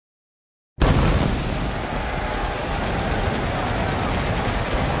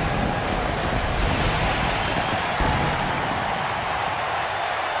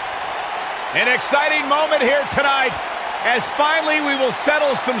An exciting moment here tonight, as finally we will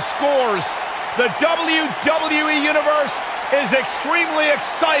settle some scores. The WWE Universe is extremely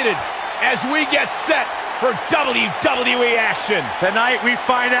excited as we get set for WWE action. Tonight we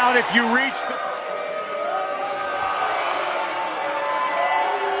find out if you reach the...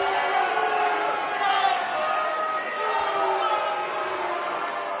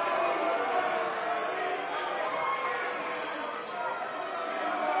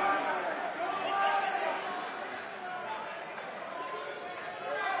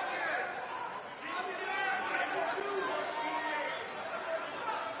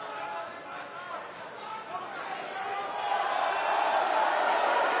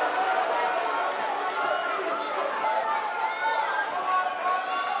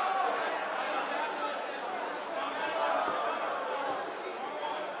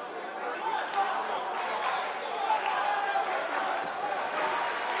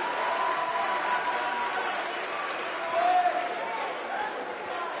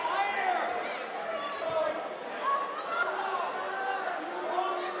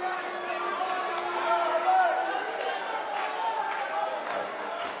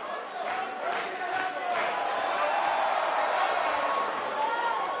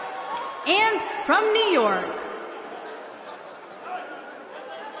 And from New York,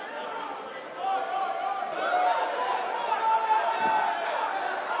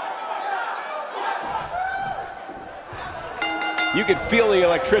 you can feel the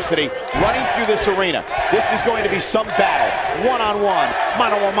electricity running through this arena. This is going to be some battle, one-on-one,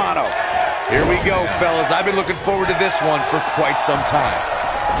 mano-a-mano. Here we go, fellas. I've been looking forward to this one for quite some time.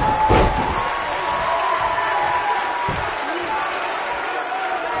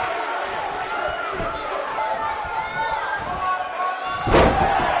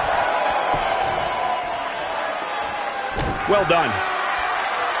 Well done.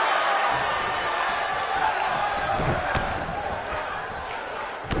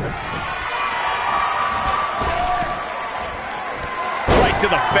 Right to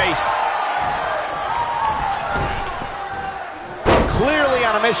the face. Clearly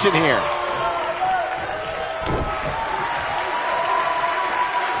on a mission here.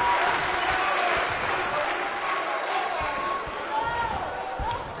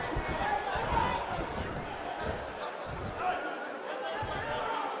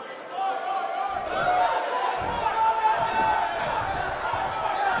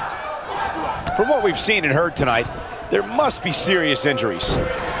 From what we've seen and heard tonight, there must be serious injuries.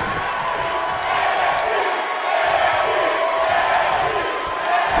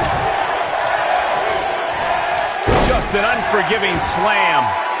 Just an unforgiving slam.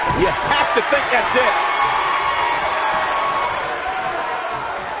 You have to think that's it.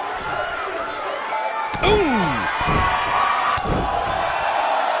 Ooh!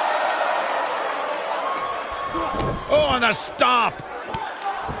 Oh, and a stomp.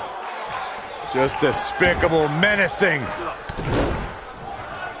 Just despicable, menacing,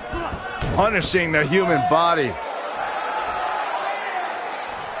 punishing the human body.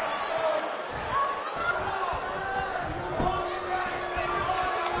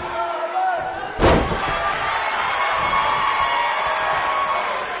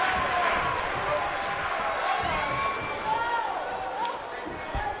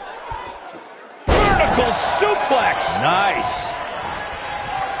 Vertical suplex. Nice.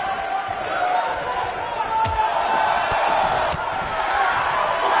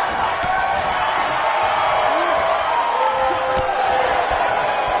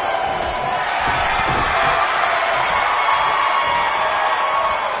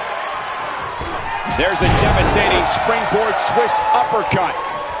 There's a devastating springboard Swiss uppercut.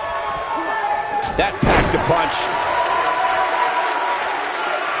 That packed a punch.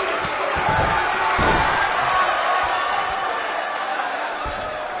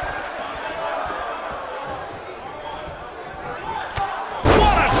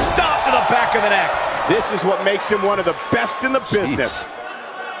 What a stop to the back of the neck. This is what makes him one of the best in the business.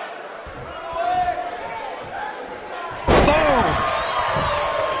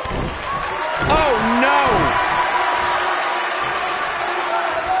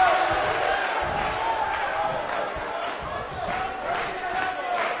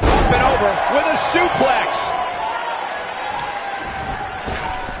 With a suplex.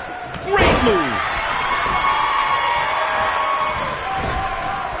 Great move.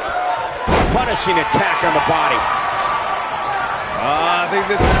 Punishing attack on the body. I think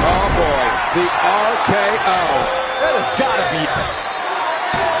this is, oh boy, the RKO. That has got to be.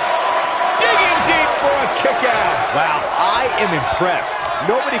 Digging deep for a kick out. Wow, I am impressed.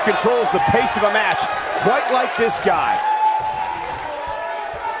 Nobody controls the pace of a match quite like this guy.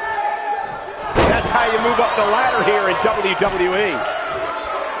 how you move up the ladder here in WWE.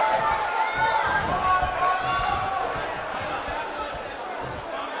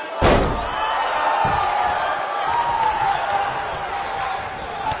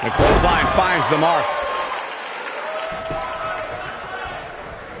 The clothesline finds the mark.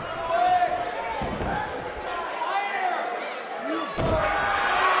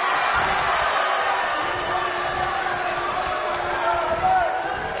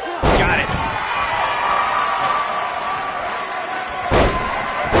 Got it.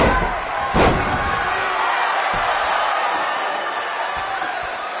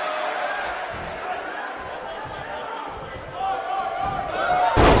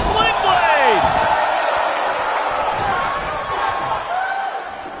 Sling blade!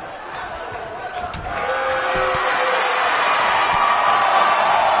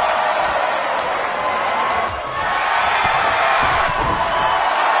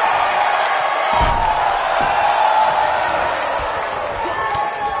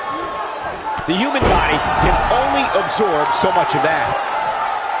 The human body can only absorb so much of that.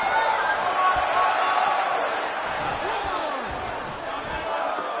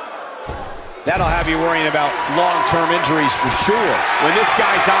 That'll have you worrying about long-term injuries for sure. When this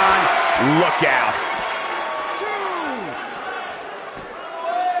guy's on, look out.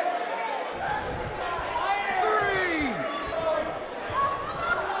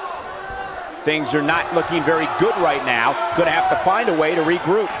 Things are not looking very good right now. Gonna have to find a way to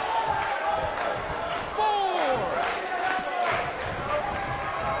regroup.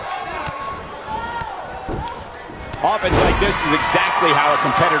 Offense like this is exactly how a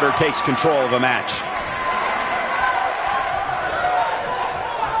competitor takes control of a match.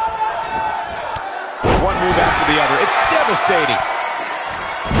 One move after the other. It's devastating.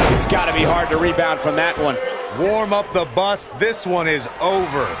 It's got to be hard to rebound from that one. Warm up the bus. This one is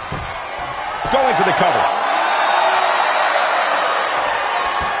over. Going for the cover.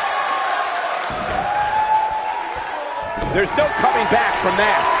 There's no coming back from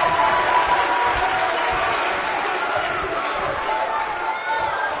that.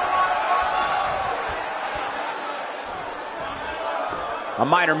 A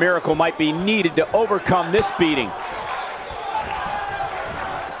minor miracle might be needed to overcome this beating.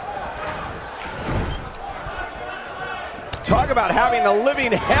 Talk about having the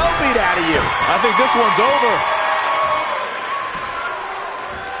living hell beat out of you. I think this one's over.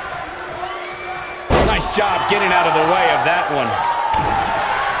 Nice job getting out of the way of that one.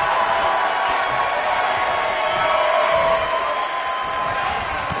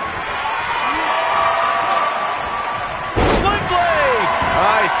 Sling blade!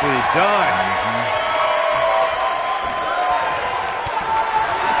 Nicely done.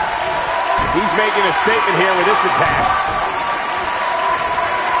 He's making a statement here with this attack.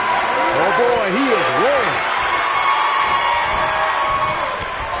 Oh boy, he is rolling.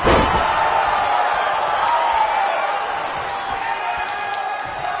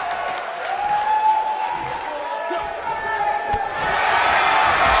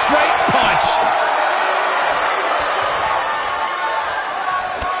 Straight punch.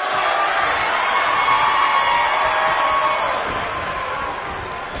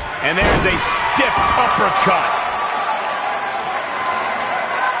 And there's a stiff uppercut.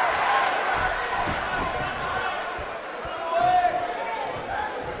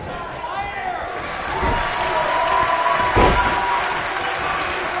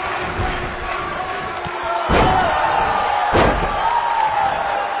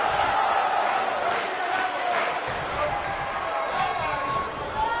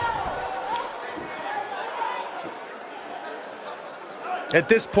 At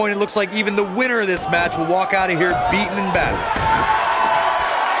this point, it looks like even the winner of this match will walk out of here beaten and battered.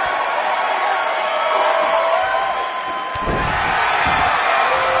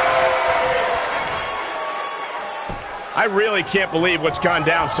 I really can't believe what's gone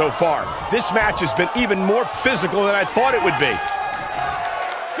down so far. This match has been even more physical than I thought it would be.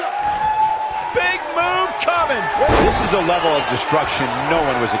 Big move coming. This is a level of destruction no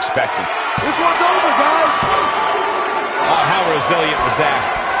one was expecting. This one's over, guys. Oh, how resilient was that?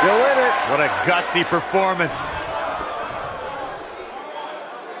 Still in it. What a gutsy performance.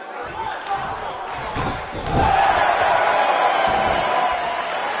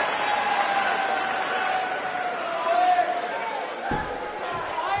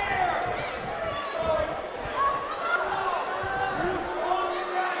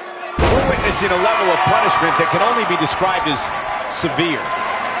 We're witnessing a level of punishment that can only be described as severe.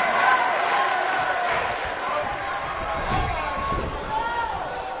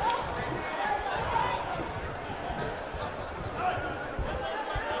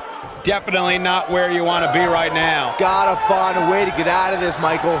 Definitely not where you want to be right now. Gotta find a way to get out of this,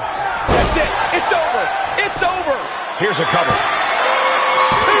 Michael. That's it. It's over. It's over. Here's a cover.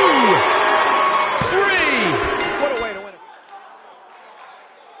 2, 3. What a way to win it.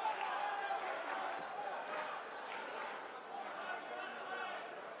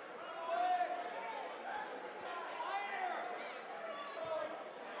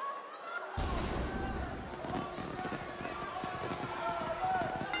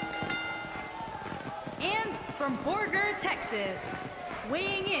 And from Borger, Texas,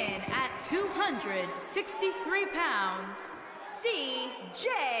 weighing in at 263 pounds,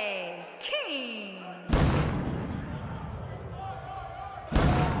 C.J. King.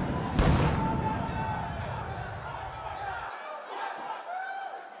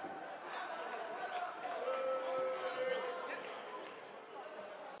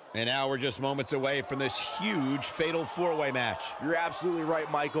 And now we're just moments away from this huge fatal four-way match. You're absolutely right,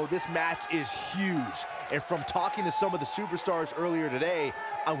 Michael. This match is huge. And from talking to some of the superstars earlier today,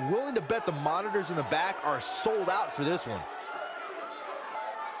 I'm willing to bet the monitors in the back are sold out for this one.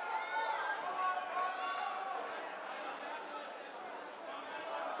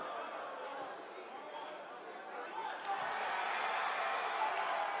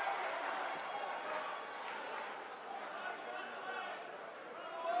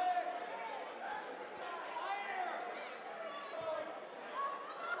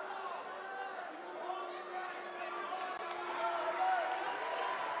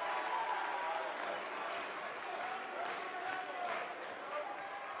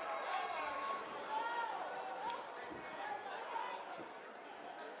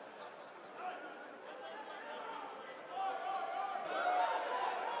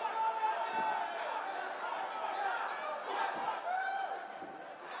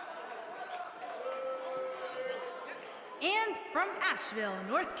 And from Asheville,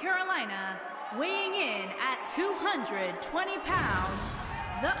 North Carolina, weighing in at 220 pounds,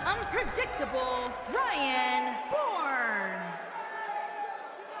 the unpredictable Ryan Bourne.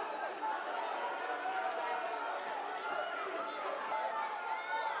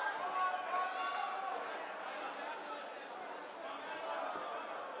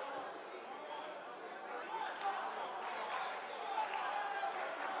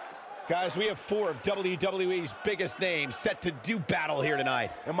 Guys, we have 4 of WWE's biggest names set to do battle here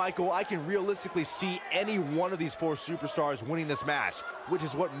tonight. And Michael, I can realistically see any one of these 4 superstars winning this match, which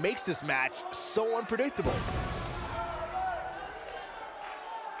is what makes this match so unpredictable.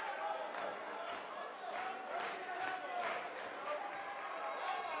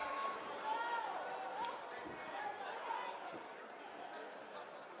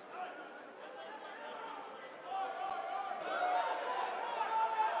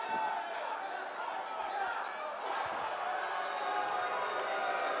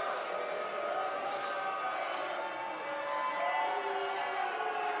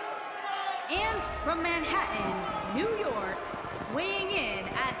 And from Manhattan, New York, weighing in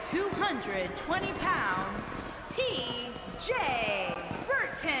at 220 pounds, T.J.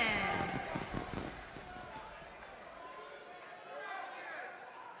 Burton.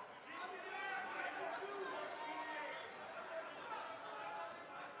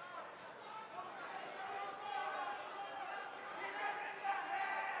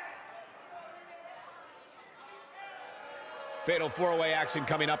 Fatal four-way action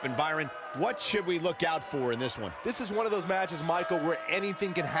coming up. And Byron, what should we look out for in this one? This is one of those matches, Michael, where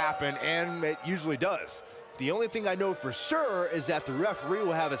anything can happen, and it usually does. The only thing I know for sure is that the referee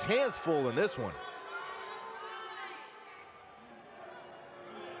will have his hands full in this one.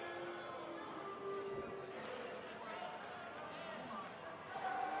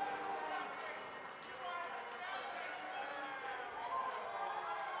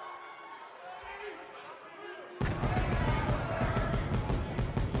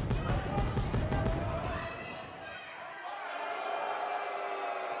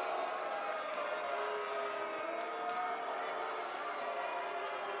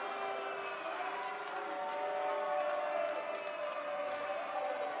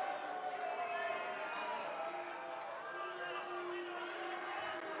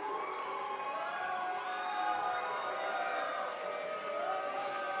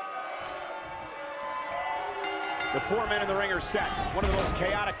 The 4 men in the ring are set. One of the most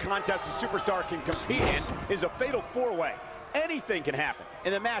chaotic contests a superstar can compete in is a fatal four-way. Anything can happen,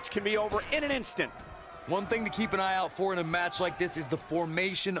 and the match can be over in an instant. One thing to keep an eye out for in a match like this is the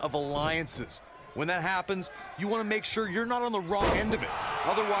formation of alliances. When that happens, you want to make sure you're not on the wrong end of it.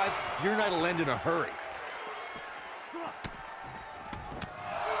 Otherwise, your night will end in a hurry.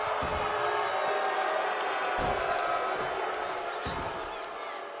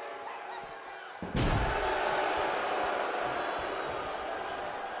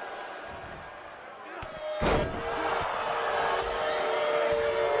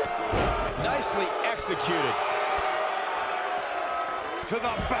 Nicely executed. To the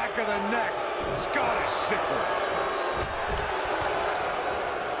back of the neck. Scottish sickle.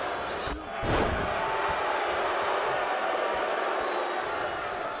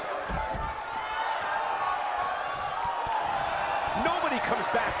 Nobody comes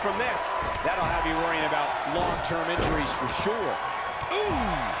back from this. That'll have you worrying about long-term injuries for sure.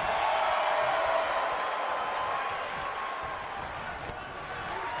 Ooh!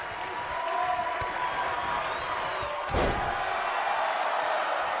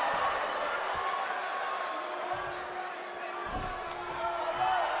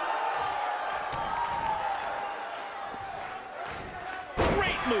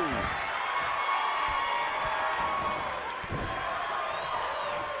 Great move.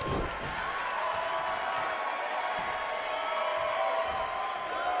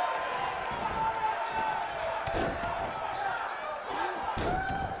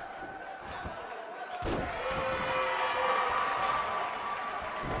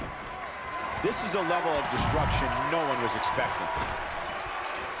 This is a level of destruction no one was expecting.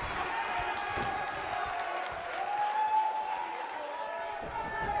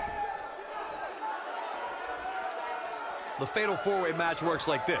 The Fatal 4-Way match works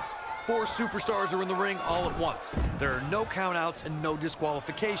like this. 4 superstars are in the ring all at once. There are no countouts and no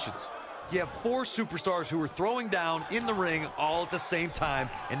disqualifications. You have 4 superstars who are throwing down in the ring all at the same time,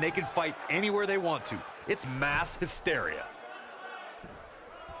 and they can fight anywhere they want to. It's mass hysteria.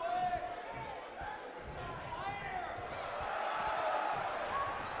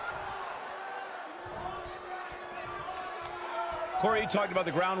 Corey, you talked about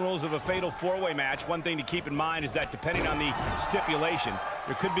the ground rules of a fatal 4-way match. One thing to keep in mind is that depending on the stipulation,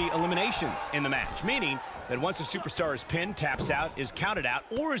 there could be eliminations in the match, meaning that once a superstar is pinned, taps out, is counted out,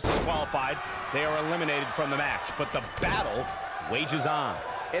 or is disqualified, they are eliminated from the match. But the battle wages on.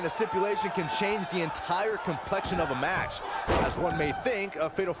 And a stipulation can change the entire complexion of a match. As one may think, a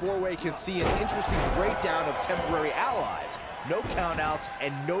fatal 4-way can see an interesting breakdown of temporary allies. No countouts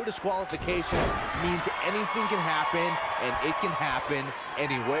and no disqualifications means anything can happen, and it can happen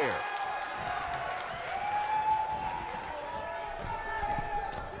anywhere.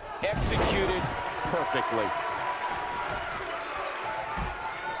 Executed perfectly.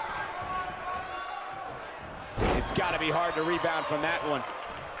 It's got to be hard to rebound from that one.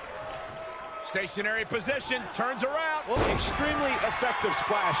 Stationary position, turns around. Well, extremely effective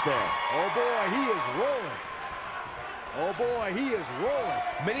splash there. Oh boy, he is rolling. Oh boy, he is rolling.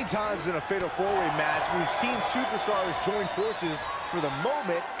 Many times in a fatal 4-way match, we've seen superstars join forces for the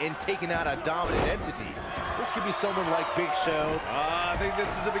moment in taking out a dominant entity. This could be someone like Big Show. I think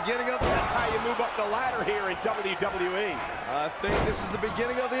this is the beginning of That's how you move up the ladder here in WWE. I think this is the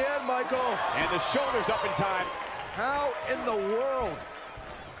beginning of the end, Michael. And the shoulder's up in time. How in the world?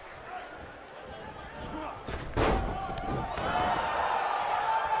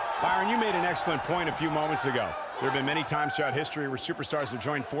 Byron, you made an excellent point a few moments ago. There have been many times throughout history where superstars have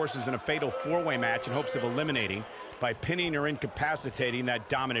joined forces in a fatal 4-way match in hopes of eliminating by pinning or incapacitating that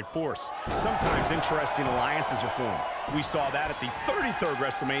dominant force. Sometimes interesting alliances are formed. We saw that at the 33rd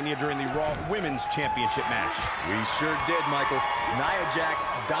WrestleMania during the Raw Women's Championship match. We sure did, Michael. Nia Jax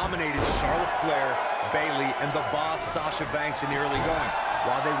dominated Charlotte Flair, Bayley, and the Boss Sasha Banks in the early going.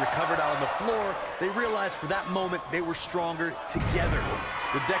 While they recovered out on the floor, they realized for that moment they were stronger together.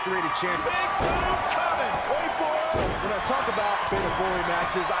 The decorated champion. Big move coming. Wait for it. When I talk about fatal 4-way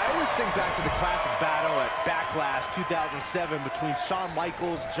matches, I always think back to the classic battle at Backlash 2007 between Shawn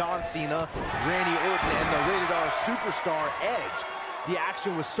Michaels, John Cena, Randy Orton, and the rated R superstar Edge. The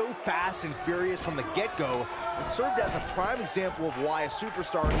action was so fast and furious from the get-go, and served as a prime example of why a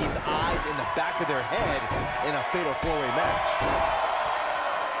superstar needs eyes in the back of their head in a fatal 4-way match.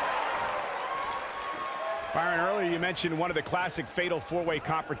 Byron, earlier you mentioned one of the classic fatal 4-way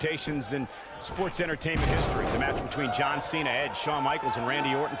confrontations in sports entertainment history. The match between John Cena, Edge, Shawn Michaels, and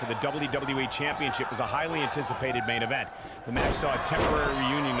Randy Orton for the WWE Championship was a highly anticipated main event. The match saw a temporary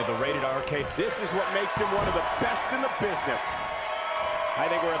reunion of the rated RK. This is what makes him one of the best in the business.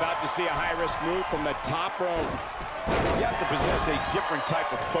 I think we're about to see a high-risk move from the top rope. You have to possess a different type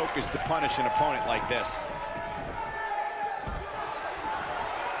of focus to punish an opponent like this.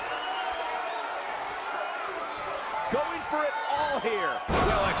 Going for it all here.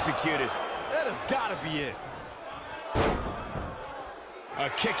 Well executed. That has got to be it. A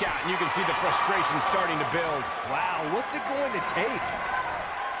kick out, and you can see the frustration starting to build. Wow, what's it going to take?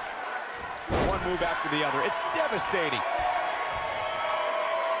 One move after the other. It's devastating.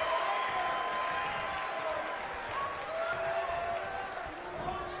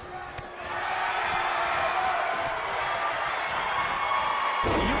 The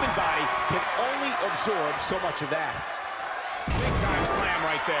human body can only absorb so much of that. Big time slam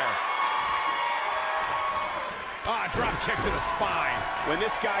right there. Ah, drop kick to the spine. When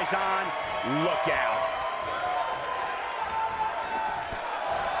this guy's on, look out.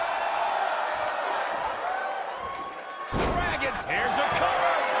 Dragons, here's a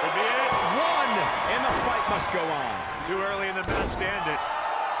cover. Could be it. One, and the fight must go on. Too early in the match to end it.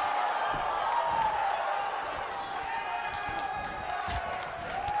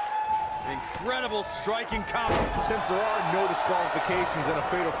 Incredible striking combo. Since there are no disqualifications in a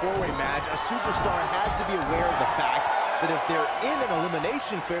fatal four-way match, a superstar has to be aware of the fact that if they're in an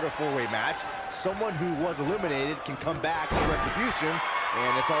elimination fatal four-way match, someone who was eliminated can come back for retribution,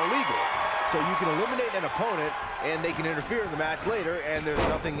 and it's all legal. So you can eliminate an opponent, and they can interfere in the match later, and there's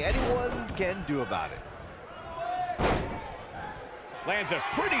nothing anyone can do about it. Lands a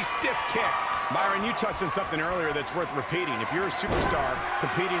pretty stiff kick. Byron, you touched on something earlier that's worth repeating. If you're a superstar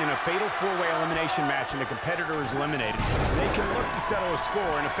competing in a fatal four-way elimination match and the competitor is eliminated, they can look to settle a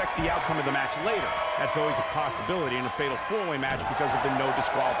score and affect the outcome of the match later. That's always a possibility in a fatal four-way match because of the no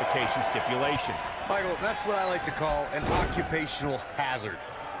disqualification stipulation. Michael, that's what I like to call an occupational hazard.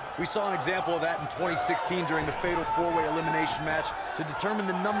 We saw an example of that in 2016 during the fatal four-way elimination match to determine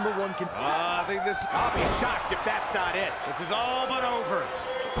the #1 contender. I think this... I'll be shocked if that's not it. This is all but over.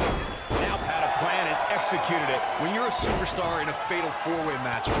 Now had a plan and executed it. When you're a superstar in a fatal four-way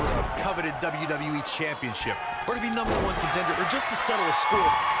match for a coveted WWE championship, or to be #1 contender, or just to settle a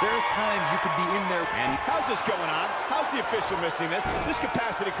score, there are times you could be in there. And how's this going on? How's the official missing this? This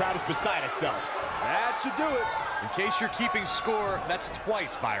capacity crowd is beside itself. That should do it. In case you're keeping score, that's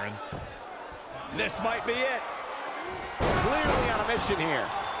twice, Byron. This might be it. Clearly on a mission here.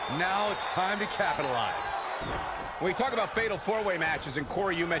 Now it's time to capitalize. When we talk about fatal four-way matches, and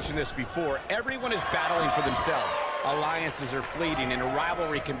Corey, you mentioned this before, everyone is battling for themselves. Alliances are fleeting, and a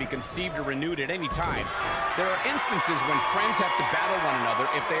rivalry can be conceived or renewed at any time. There are instances when friends have to battle one another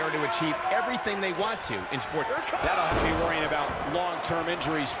if they are to achieve everything they want to in sport. That'll have me worrying about long-term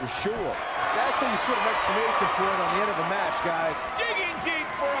injuries for sure. That's how you put an exclamation point on the end of a match, guys. Digging deep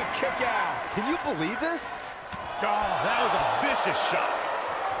for a kick out. Can you believe this? Oh, that was a vicious shot.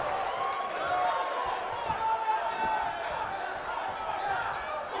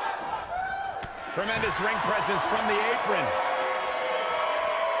 Tremendous ring presence from the apron.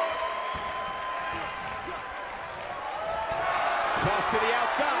 Toss to the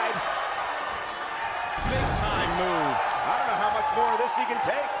outside. Big time move. I don't know how much more of this he can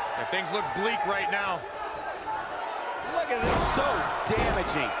take. Yeah, things look bleak right now. Look at this, so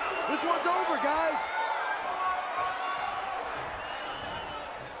damaging. This one's over, guys.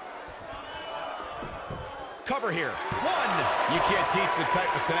 Cover here. One. You can't teach the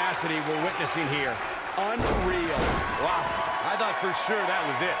type of tenacity we're witnessing here. Unreal. Wow. I thought for sure that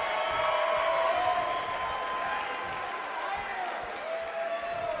was it.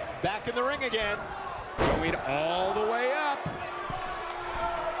 Back in the ring again. Going all the way up.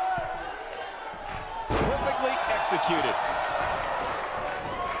 Perfectly executed.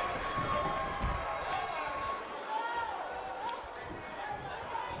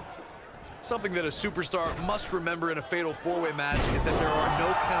 Something that a superstar must remember in a fatal four-way match is that there are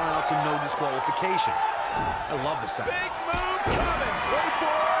no countouts and no disqualifications. I love the sound. Big move coming. Wait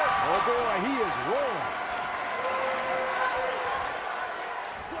for it. Oh, boy, he is rolling.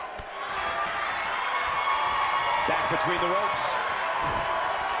 Back between the ropes.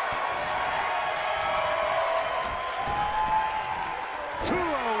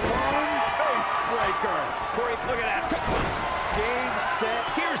 Face breaker. Corey, look at that. Game, set.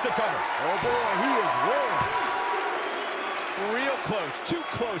 Here's the cover. Oh, boy, he is rolling. Real close. Too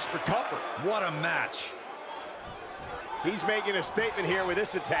close for cover. What a match. He's making a statement here with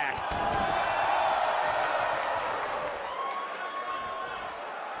this attack.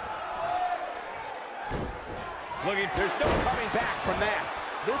 Looking. There's no coming back from that.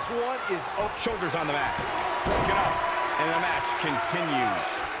 This one is up. Shoulders on the mat. Broken up. And the match continues.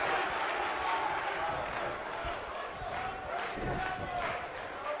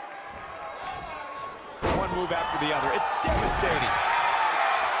 One move after the other. It's devastating.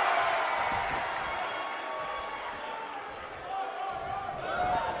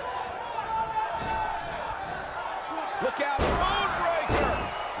 Look out. Moonbreaker.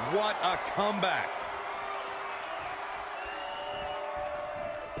 What a comeback.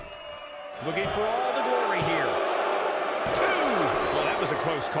 Looking for all the glory here. Two. Well, that was a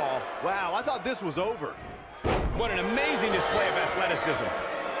close call. Wow, I thought this was over. What an amazing display of athleticism.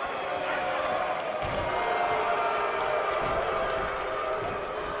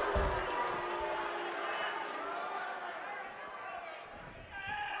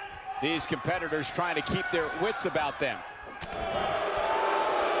 These competitors trying to keep their wits about them.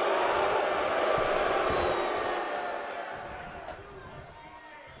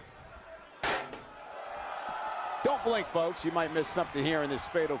 Don't blink, folks. You might miss something here in this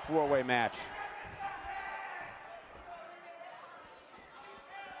fatal four-way match.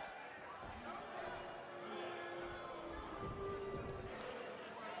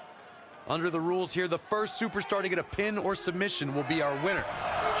 Under the rules here, the first superstar to get a pin or submission will be our winner.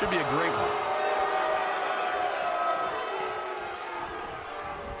 Should be a great one.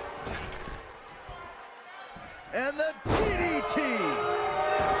 And the DDT.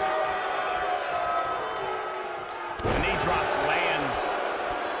 The knee drop lands.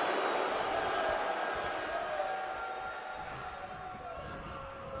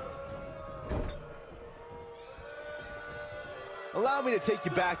 Allow me to take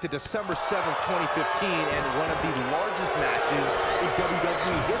you back to December 7th, 2015, and one of the largest matches in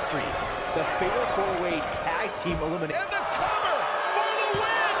WWE history. The Fatal 4-Way Tag Team Elimination. And the cover for the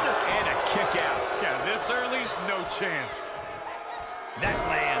win! And a kick out. Yeah, this early, no chance. That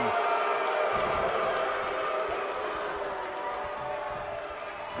lands.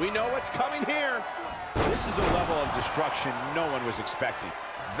 We know what's coming here. This is a level of destruction no one was expecting.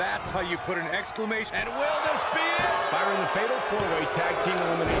 That's how you put an exclamation. And will this be it? Byron, the Fatal 4-Way Tag Team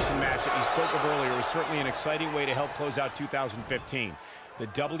Elimination match that you spoke of earlier was certainly an exciting way to help close out 2015. The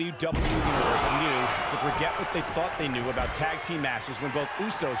WWE Universe knew to forget what they thought they knew about tag team matches when both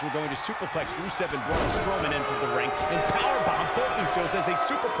Usos were going to superplex Rusev and Braun Strowman into the ring and powerbomb both Usos as they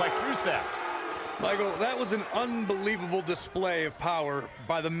superplex Rusev. Michael, that was an unbelievable display of power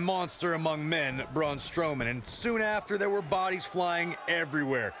by the monster among men, Braun Strowman, and soon after there were bodies flying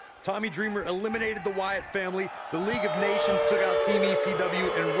everywhere. Tommy Dreamer eliminated the Wyatt family, the League of Nations took out Team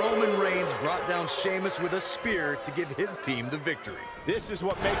ECW, and Roman Reigns brought down Sheamus with a spear to give his team the victory. This is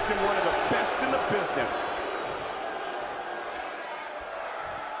what makes him one of the best in the business.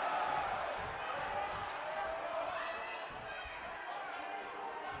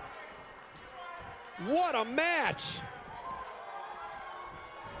 What a match!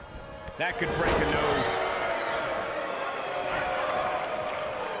 That could break a nose.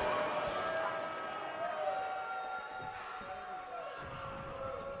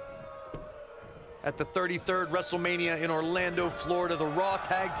 At the 33rd WrestleMania in Orlando, Florida, the Raw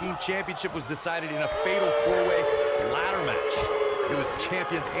Tag Team Championship was decided in a fatal four-way ladder match. It was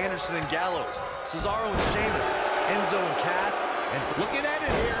champions Anderson and Gallows, Cesaro and Sheamus, Enzo and Cass, and looking at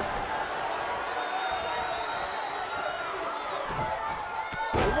it here.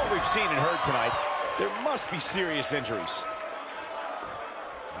 From what we've seen and heard tonight, there must be serious injuries.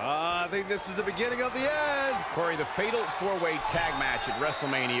 I think this is the beginning of the end. Corey, the Fatal 4-Way Tag match at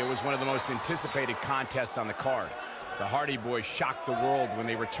WrestleMania was one of the most anticipated contests on the card. The Hardy Boys shocked the world when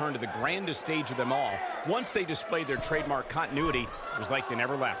they returned to the grandest stage of them all. Once they displayed their trademark continuity, it was like they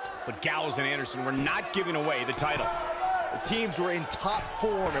never left. But Gallows and Anderson were not giving away the title. The teams were in top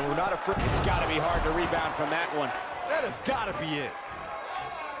form and were not afraid. It's got to be hard to rebound from that one. That has got to be it.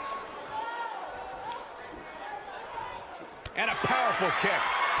 And a powerful kick.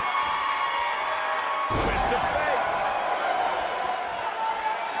 Twist of fate.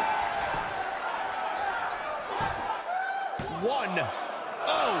 One.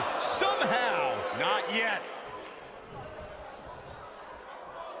 Oh, somehow. Not yet.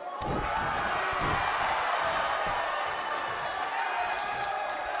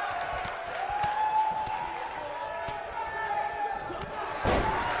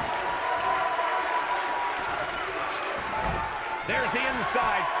 There's the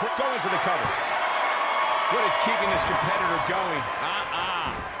inside. Going for the cover. What is keeping this competitor going?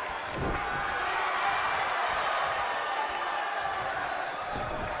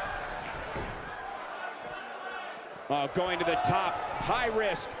 Going to the top. High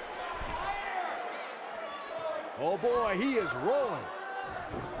risk. Oh boy, he is rolling.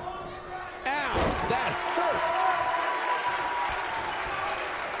 Ow, that hurt.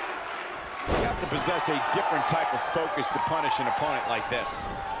 You have to possess a different type of focus to punish an opponent like this.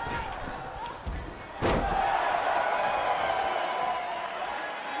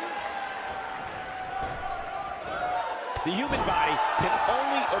 The human body can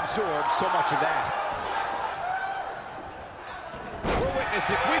only absorb so much of that. We're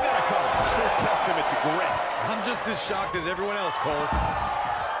witnessing, we got a cover. True testament to grit. I'm just as shocked as everyone else, Cole.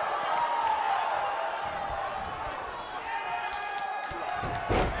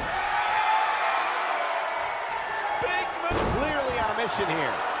 Clearly on a mission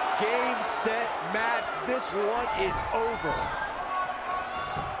here. Game, set, match. This one is over.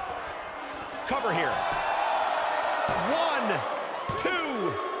 Cover here. 1,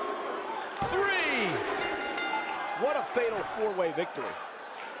 2. What a fatal four-way victory.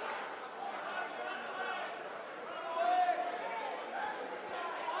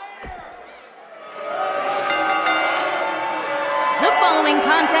 The following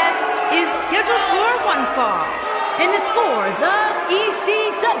contest is scheduled for one fall and is for the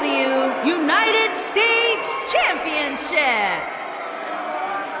ECW United States Championship.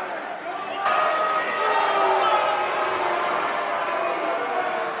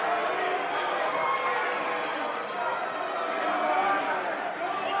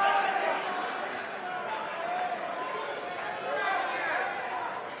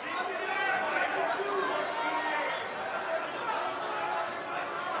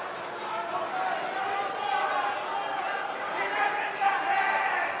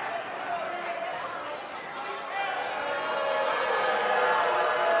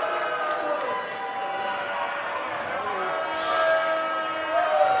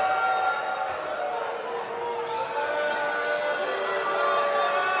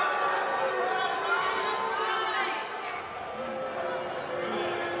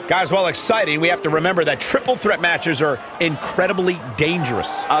 Guys, while exciting, we have to remember that triple threat matches are incredibly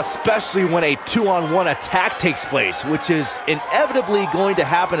dangerous. Especially when a 2-on-1 attack takes place, which is inevitably going to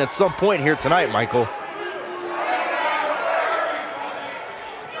happen at some point here tonight, Michael.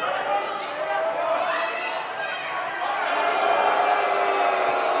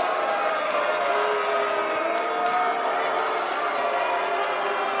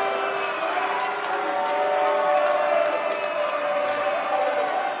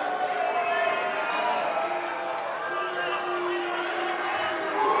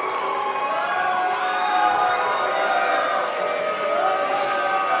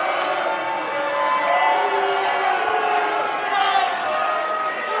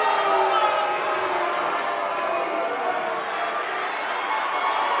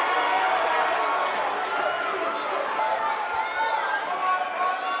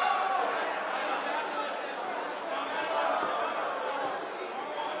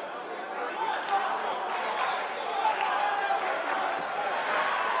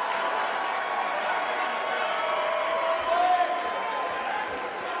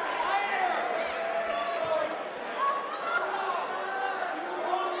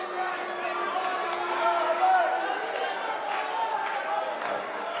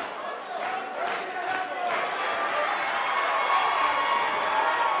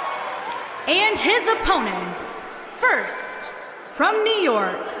 And his opponents, first, from New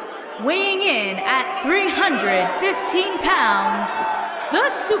York, weighing in at 315 pounds, the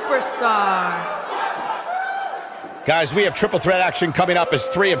Superstar. Guys, we have triple threat action coming up as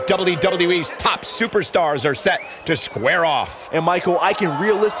three of WWE's top superstars are set to square off. And Michael, I can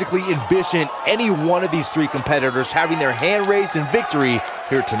realistically envision any one of these three competitors having their hand raised in victory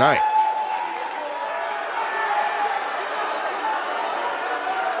here tonight.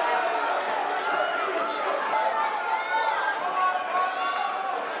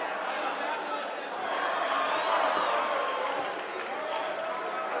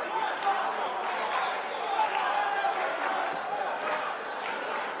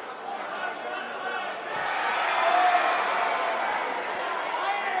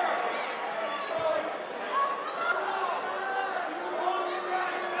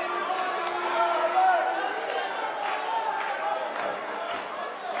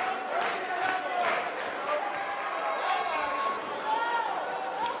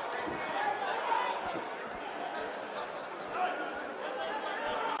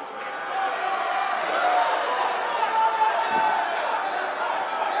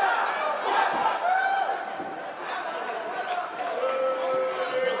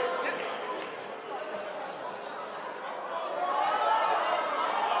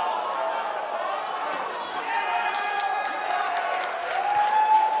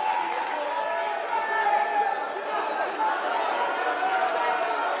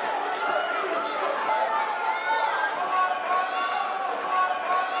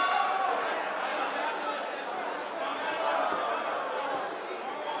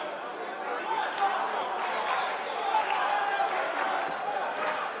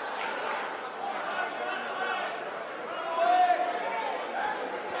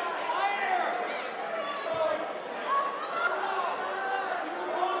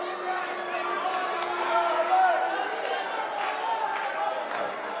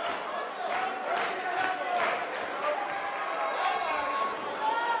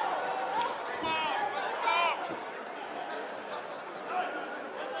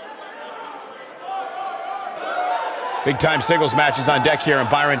 Big-time singles matches on deck here, and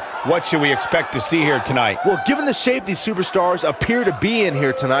Byron, what should we expect to see here tonight? Well, given the shape these superstars appear to be in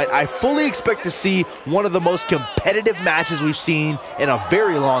here tonight, I fully expect to see one of the most competitive matches we've seen in a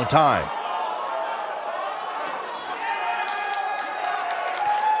very long time.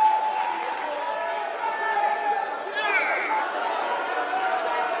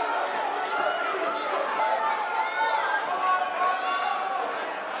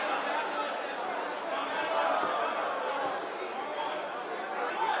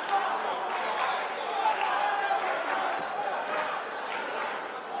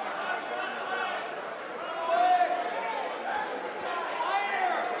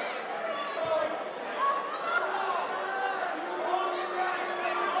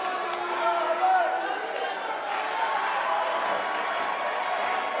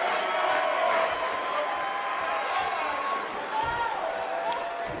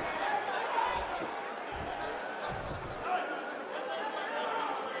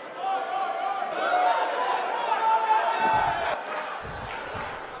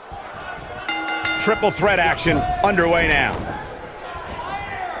 Triple threat action underway now.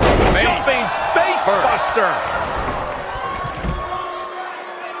 Jumping face buster.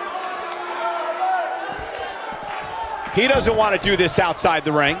 He doesn't want to do this outside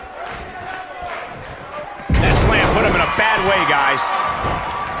the ring. That slam put him in a bad way, guys.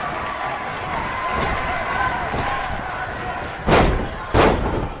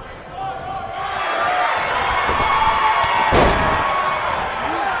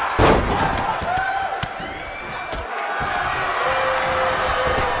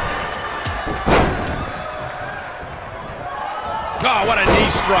 Oh, what a knee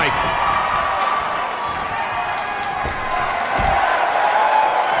strike.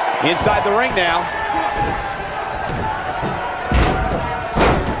 Inside the ring now.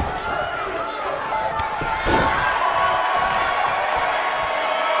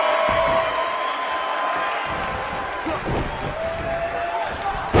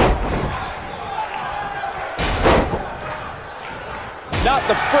 Not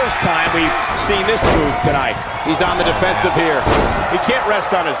the first time we've seen this move tonight. He's on the defensive here. He can't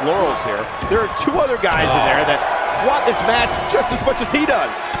rest on his laurels here. There are two other guys in there that want this match just as much as he does.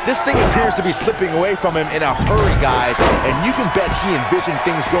 This thing appears to be slipping away from him in a hurry, guys, and you can bet he envisioned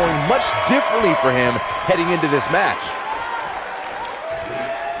things going much differently for him heading into this match.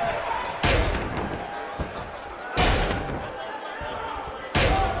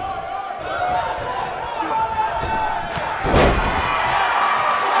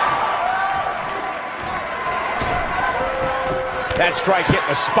 That strike hit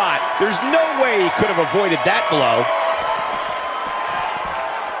the spot. There's no way he could have avoided that blow.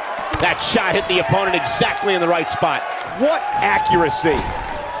 That shot hit the opponent exactly in the right spot. What accuracy.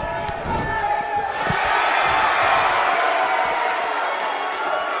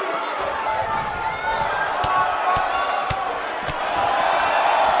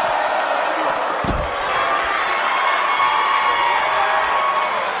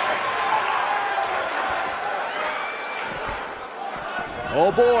 Oh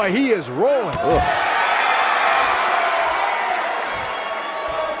boy, he is rolling. Ugh.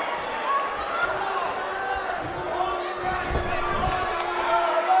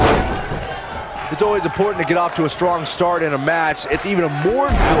 It's always important to get off to a strong start in a match. It's even more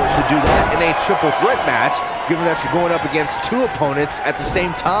important to do that in a triple threat match, given that you're going up against two opponents at the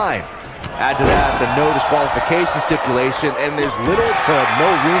same time. Add to that the no disqualification stipulation, and there's little to no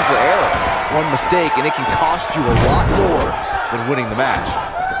room for error. One mistake, and it can cost you a lot more than winning the match.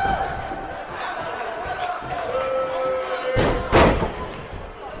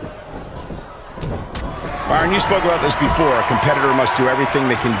 Byron, you spoke about this before. A competitor must do everything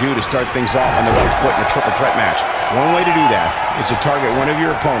they can do to start things off on the right foot in a triple threat match. One way to do that is to target one of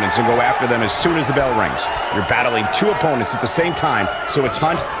your opponents and go after them as soon as the bell rings. You're battling two opponents at the same time, so it's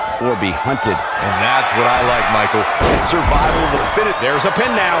hunt or be hunted. And that's what I like, Michael. It's survival of the fittest. There's a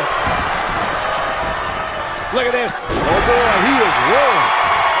pin now. Look at this. Oh boy, he is rolling.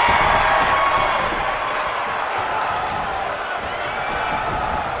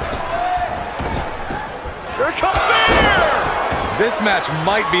 Here comes Fear! This match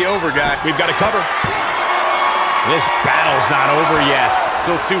might be over, guy. We've got to cover. This battle's not over yet.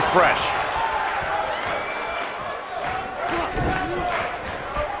 Still too fresh.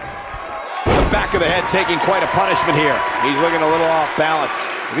 The back of the head taking quite a punishment here. He's looking a little off balance.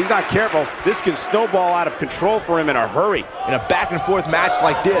 If he's not careful, this can snowball out of control for him in a hurry. In a back-and-forth match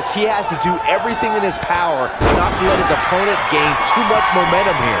like this, he has to do everything in his power not to let his opponent gain too much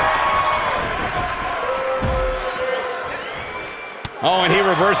momentum here. Oh, and he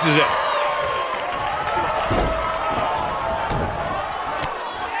reverses it.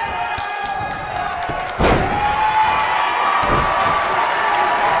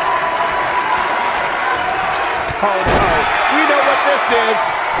 is.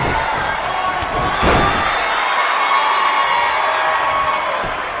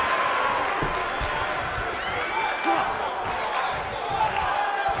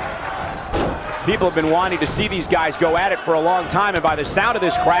 People have been wanting to see these guys go at it for a long time, and by the sound of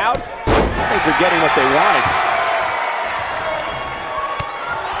this crowd, I think they're getting what they wanted.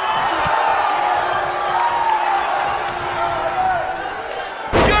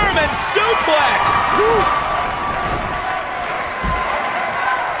 German suplex! Woo.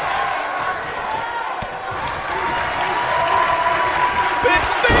 Big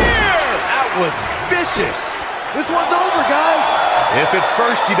Bear! That was vicious. This one's over, guys. If at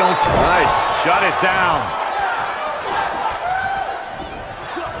first you don't... Nice. Shut it down.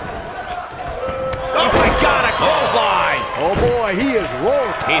 Oh my God, a clothesline! Oh boy, he is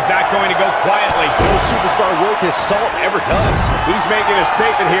rolling. He's not going to go quietly. No superstar worth his salt ever does. He's making a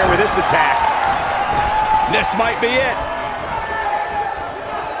statement here with this attack. This might be it.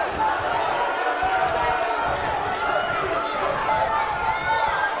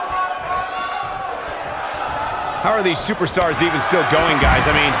 How are these superstars even still going, guys?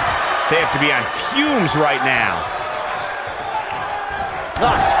 I mean, they have to be on fumes right now.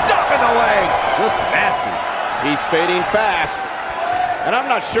 Stop in the leg. Just nasty. He's fading fast. And I'm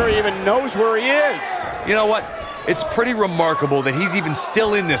not sure he even knows where he is. You know what? It's pretty remarkable that he's even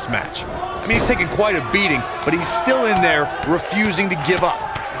still in this match. I mean, he's taken quite a beating, but he's still in there refusing to give up.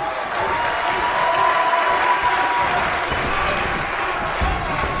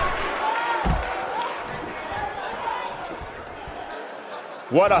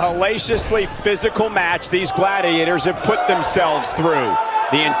 What a hellaciously physical match these gladiators have put themselves through.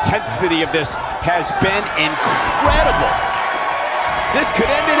 The intensity of this has been incredible. This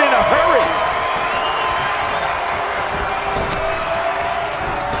could end it in a hurry.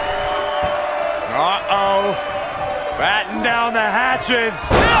 Uh-oh. Batten down the hatches.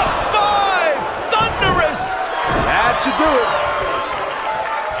 F5! Thunderous! That should do it.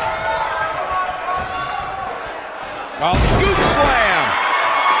 Oh, scoop slam.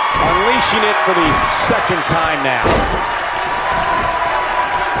 Unleashing it for the second time now.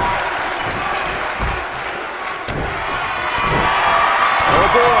 Oh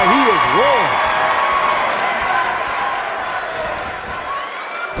boy, he is rolling.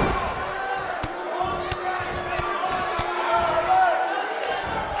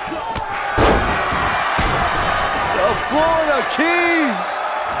 The Florida Keys.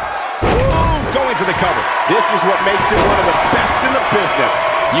 Going for the cover. This is what makes it one of the best in the business.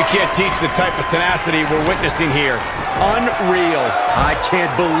 You can't teach the type of tenacity we're witnessing here. Unreal. I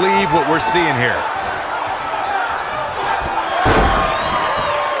can't believe what we're seeing here.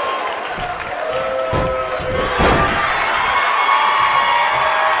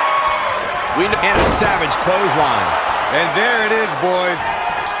 And a savage clothesline. And there it is, boys.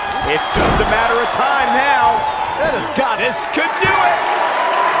 It's just a matter of time now. That has got it. This could do it.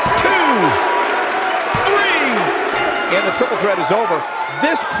 2, 3. And the triple threat is over.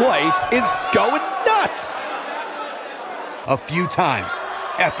 This place is going nuts. A few times.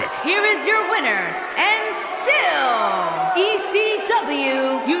 Epic. Here is your winner, and still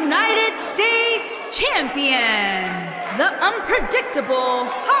ECW United States Champion, the unpredictable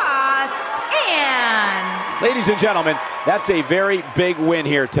Haas and... Ladies and gentlemen, that's a very big win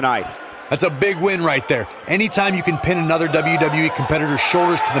here tonight. That's a big win right there. Anytime you can pin another WWE competitor's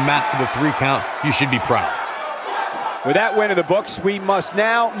shoulders to the mat for the 3 count, you should be proud. With that win in the books, we must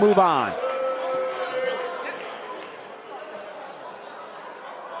now move on.